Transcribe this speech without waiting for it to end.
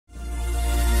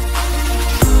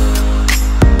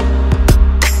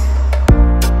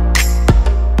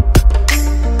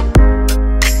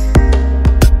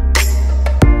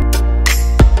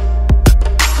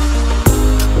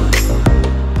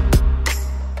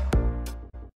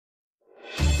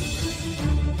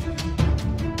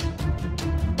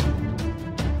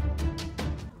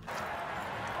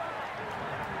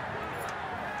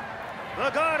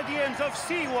of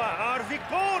Siwa are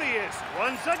victorious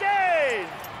once again!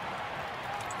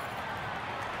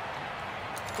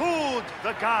 Could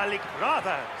the Gallic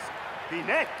brothers be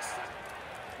next?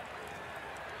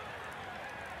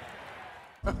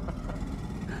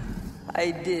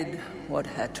 I did what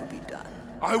had to be done.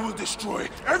 I will destroy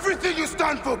everything you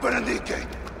stand for, Berenice!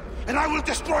 And I will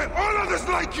destroy all others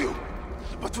like you!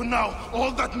 But for now,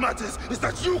 all that matters is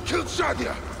that you killed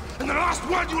Shadia! And the last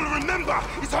word you will remember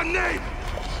is her name!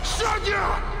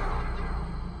 Shadia!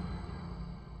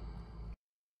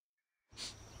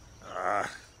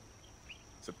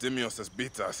 Septimius has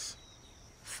beat us.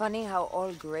 Funny how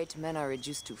all great men are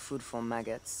reduced to food for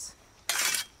maggots.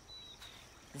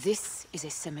 This is a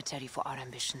cemetery for our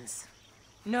ambitions.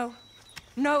 No.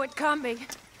 No, it can't be.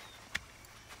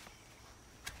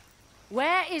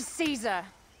 Where is Caesar?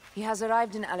 He has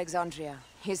arrived in Alexandria.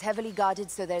 He is heavily guarded,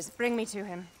 so there's... Bring me to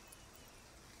him.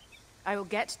 I will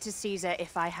get to Caesar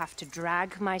if I have to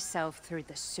drag myself through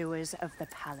the sewers of the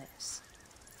palace.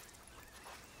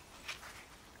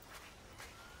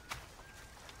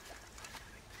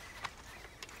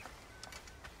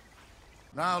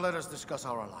 Now let us discuss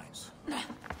our alliance.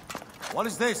 What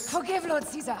is this? Forgive, Lord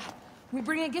Caesar. We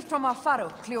bring a gift from our Pharaoh,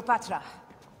 Cleopatra.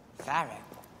 Pharaoh?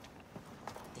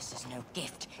 This is no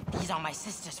gift. These are my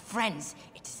sister's friends.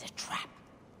 It is a trap.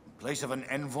 In place of an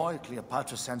envoy,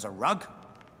 Cleopatra sends a rug?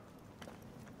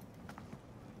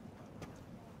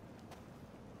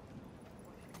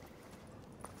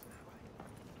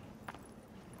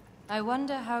 I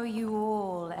wonder how you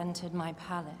all entered my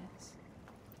palace.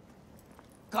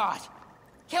 God!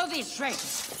 Kill these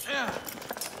traitors!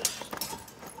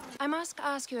 I must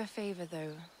ask you a favor,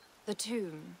 though. The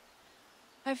tomb.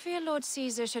 I fear Lord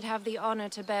Caesar should have the honor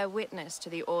to bear witness to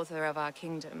the author of our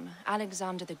kingdom,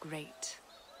 Alexander the Great.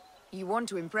 You want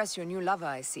to impress your new lover,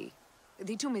 I see.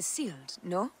 The tomb is sealed,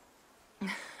 no?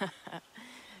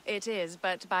 It is,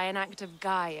 but by an act of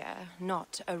Gaia,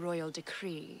 not a royal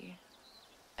decree.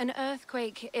 An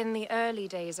earthquake in the early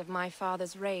days of my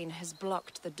father's reign has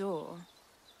blocked the door.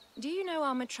 Do you know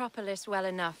our metropolis well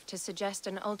enough to suggest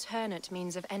an alternate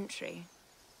means of entry?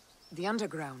 The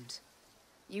underground.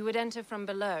 You would enter from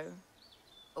below?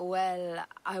 Well,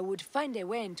 I would find a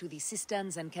way into the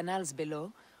cisterns and canals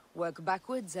below, work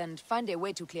backwards, and find a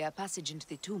way to clear a passage into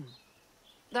the tomb.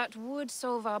 That would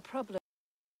solve our problem.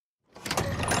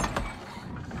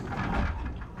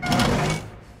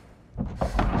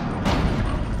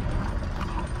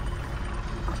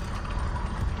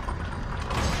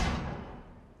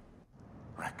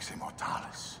 Rex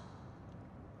Immortalis.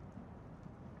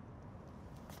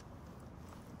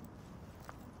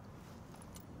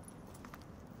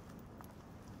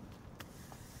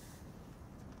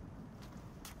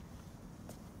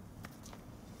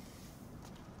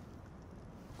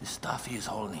 The stuff he is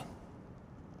holding.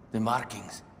 The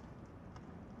markings.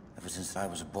 Ever since I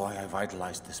was a boy, I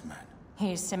idolized this man.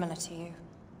 He is similar to you.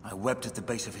 I wept at the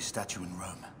base of his statue in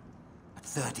Rome. At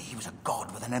 30, he was a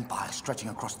god with an empire stretching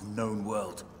across the known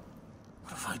world.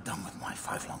 What have I done with my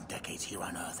 5 long decades here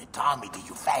on Earth? Tell me, do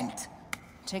you faint?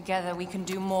 Together we can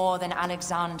do more than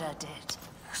Alexander did.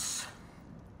 Yes.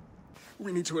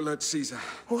 We need to alert Caesar.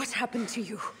 What happened to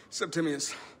you?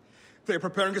 Septimius. They are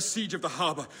preparing a siege of the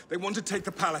harbor. They want to take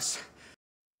the palace.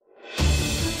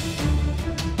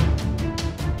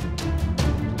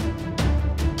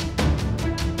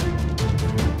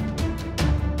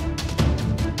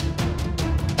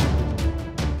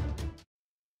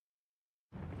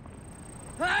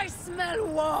 I smell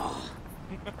war!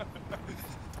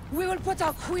 We will put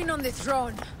our queen on the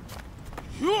throne.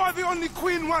 You are the only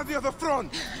queen worthy of the throne!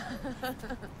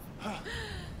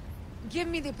 Give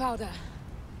me the powder.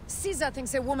 Caesar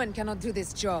thinks a woman cannot do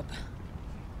this job.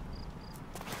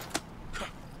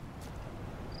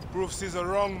 Prove Caesar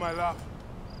wrong, my love.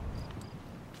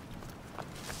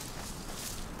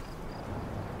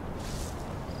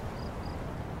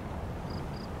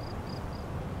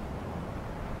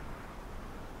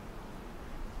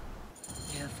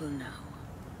 Careful now.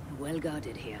 Well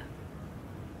guarded here.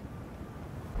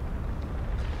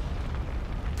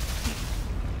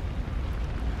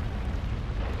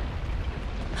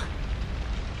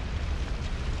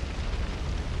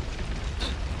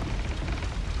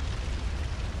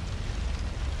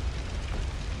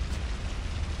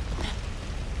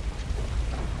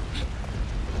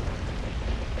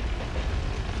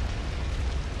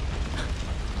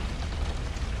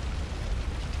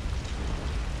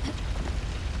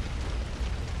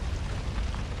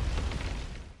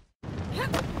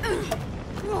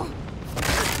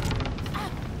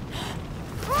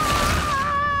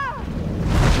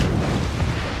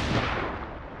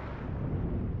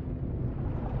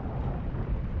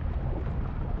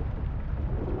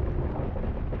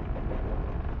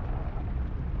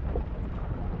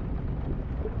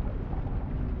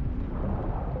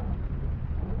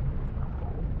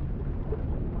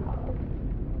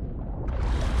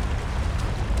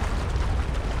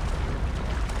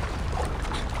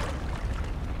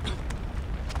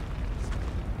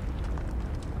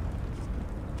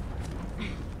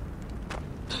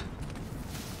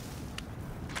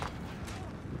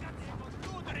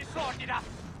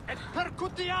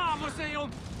 Poseidon!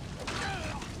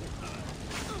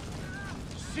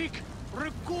 Sic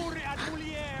recurre ad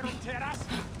mulierum terras!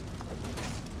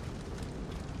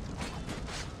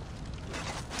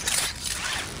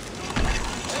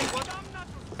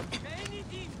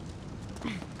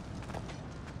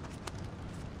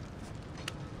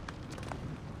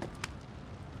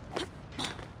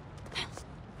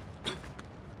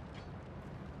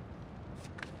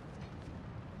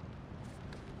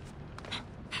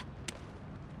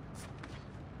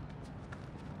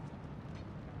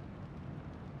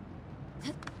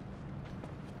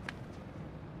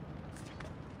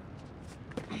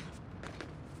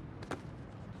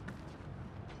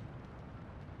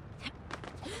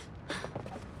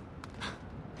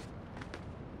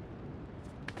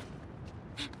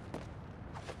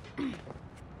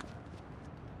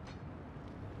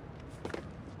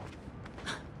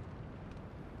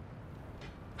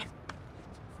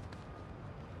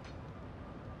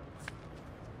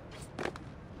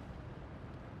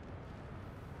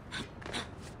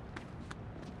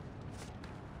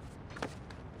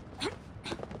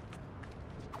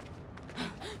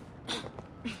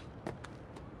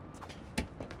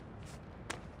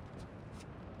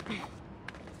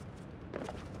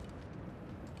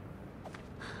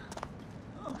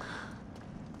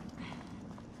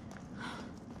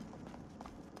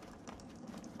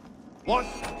 What?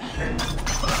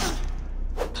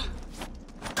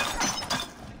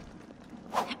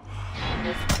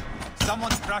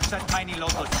 Someone crushed that tiny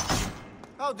lotus.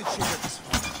 How did she get this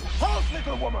far? Halt,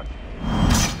 little woman!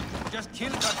 Just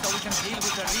killed her so we can deal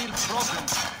with the real problem.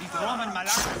 These Roman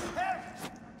malakas.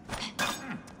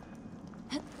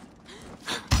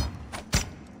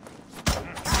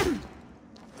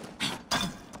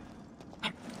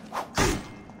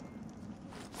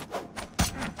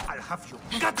 I'll have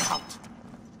you guts out!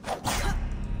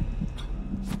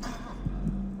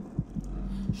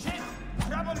 Shit!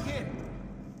 Trouble here!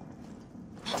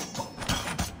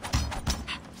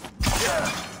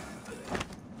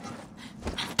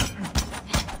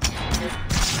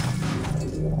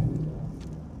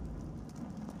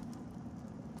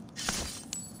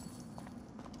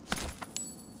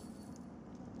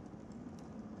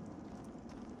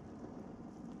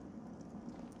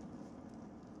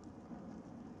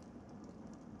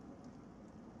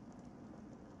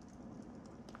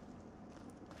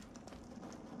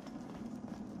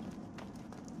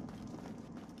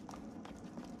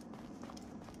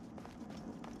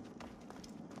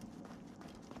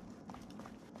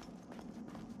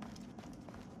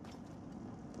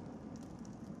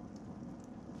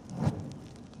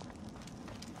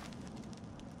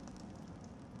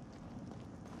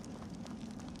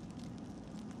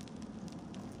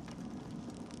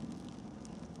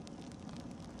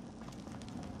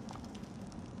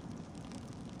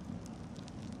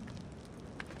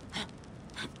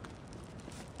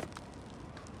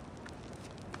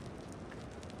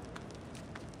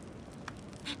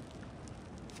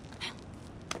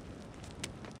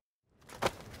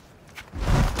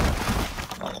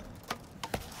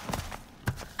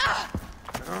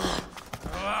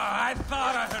 I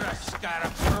thought I heard a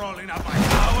scarab crawling up my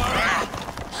tower.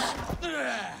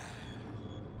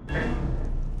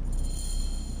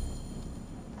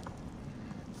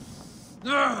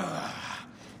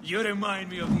 You remind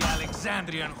me of the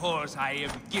Alexandrian horse I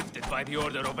am gifted by the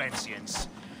Order of Ancients.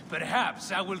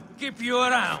 Perhaps I will keep you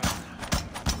around.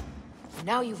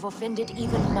 Now you've offended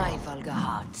even my vulgar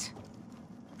heart.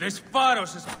 This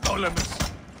Pharos is Ptolemy's.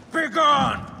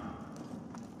 Begone!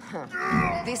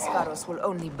 This Pharos will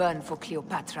only burn for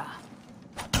Cleopatra.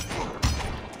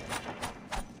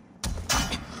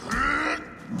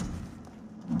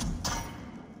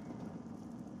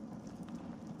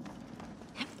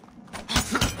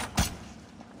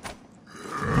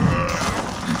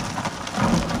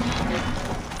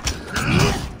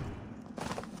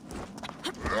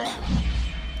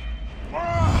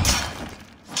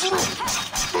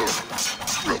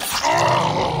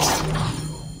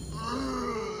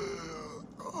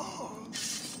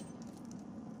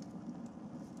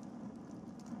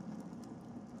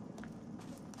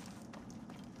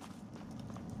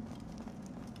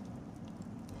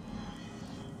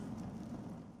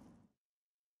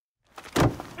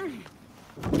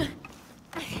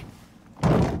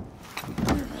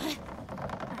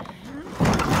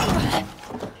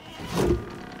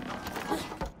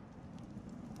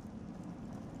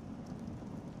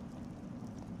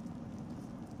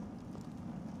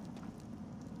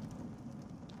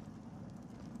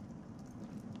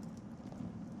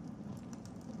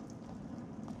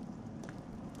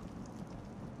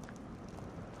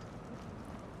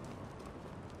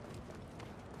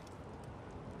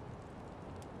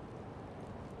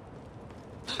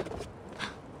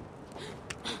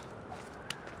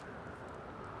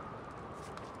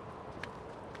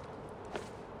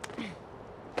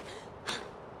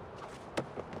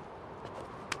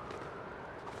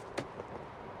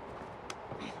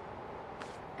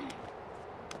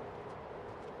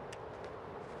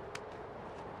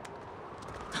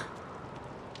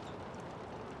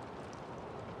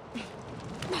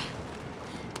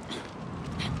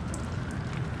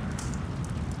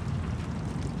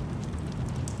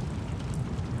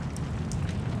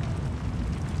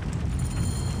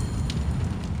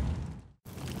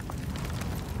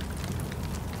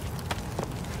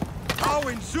 How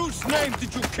in Zeus' name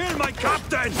did you kill my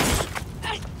captain?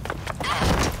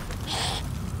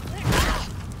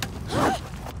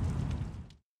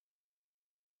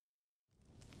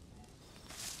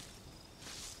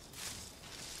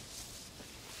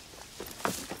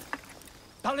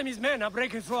 Ptolemy's men are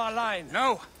breaking through our line.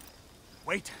 No!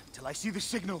 Wait till I see the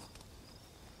signal.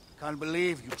 Can't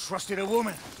believe you trusted a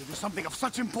woman to do something of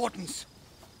such importance.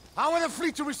 How are the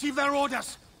fleet to receive their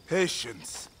orders?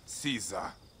 Patience,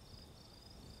 Caesar.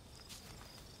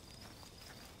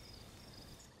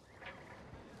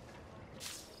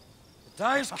 The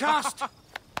die is cast.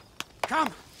 Come,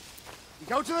 we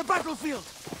go to the battlefield.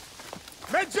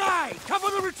 Medjay, cover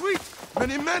the retreat!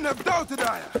 Many men have doubted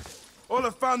Aya. All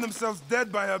have found themselves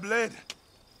dead by her blade.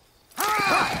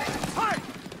 Hi! Hi!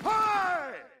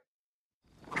 Hi!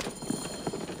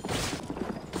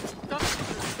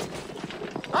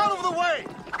 Out of the way!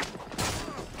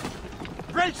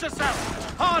 Brace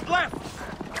yourself! Hard left!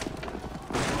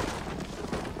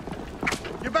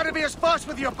 You better be as fast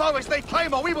with your bow as they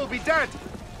claim, or we will be dead!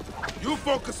 You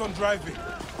focus on driving.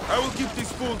 I will keep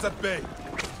these fools at bay.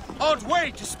 Odd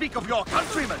way to speak of your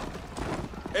countrymen!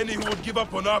 Any who would give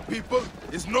up on our people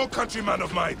is no countryman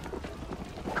of mine.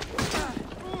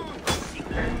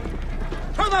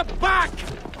 To the back!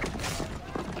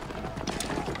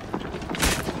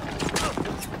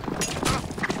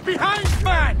 Behind,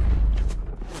 man!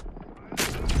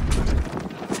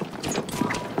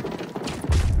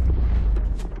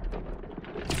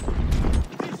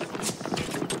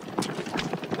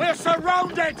 We're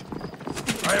surrounded!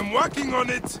 I am working on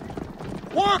it!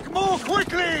 Work more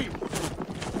quickly!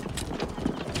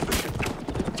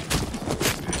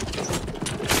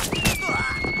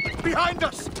 Behind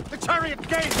us! The chariot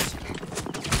gains!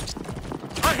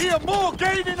 I hear more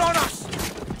gaining on us!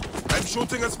 I'm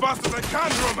shooting as fast as I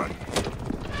can, Roman!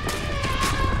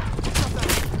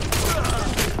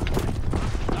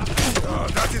 Oh,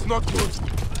 that is not good.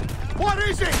 What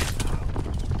is it?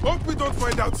 Hope we don't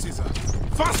find out, Caesar.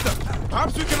 Faster!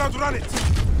 Perhaps we can outrun it!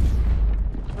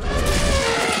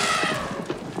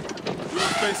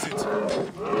 Face it.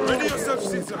 Ready yourself,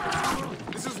 Caesar.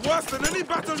 This is worse than any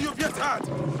battle you've yet had.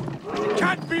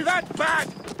 Can't be that bad!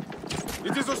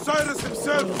 It is Osiris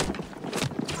himself.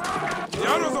 The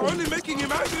arrows are only making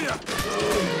him angrier.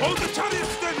 Hold the chariot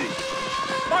steady.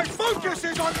 My focus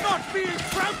is on not being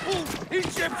trampled,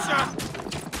 Egyptian!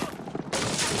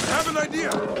 I have an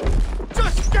idea.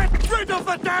 Just get rid of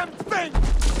the damn thing!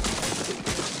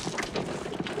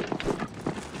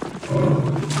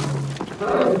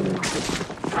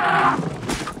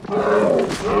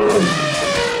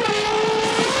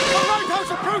 The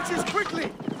lighthouse approaches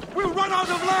quickly! We'll run out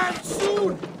of land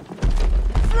soon!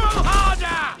 Throw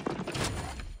harder!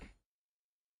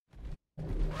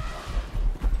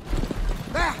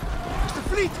 There! The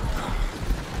fleet!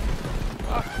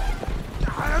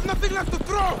 I have nothing left to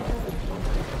throw!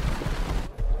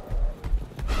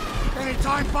 Any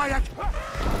time, Bayek!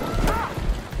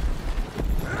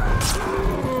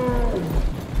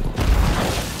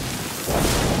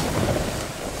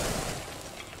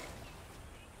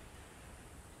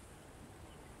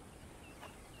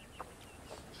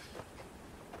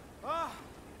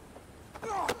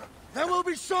 There will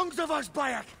be songs of us,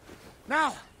 Bayek!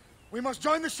 Now, we must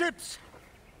join the ships!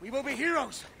 We will be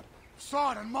heroes,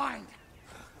 sword and mind!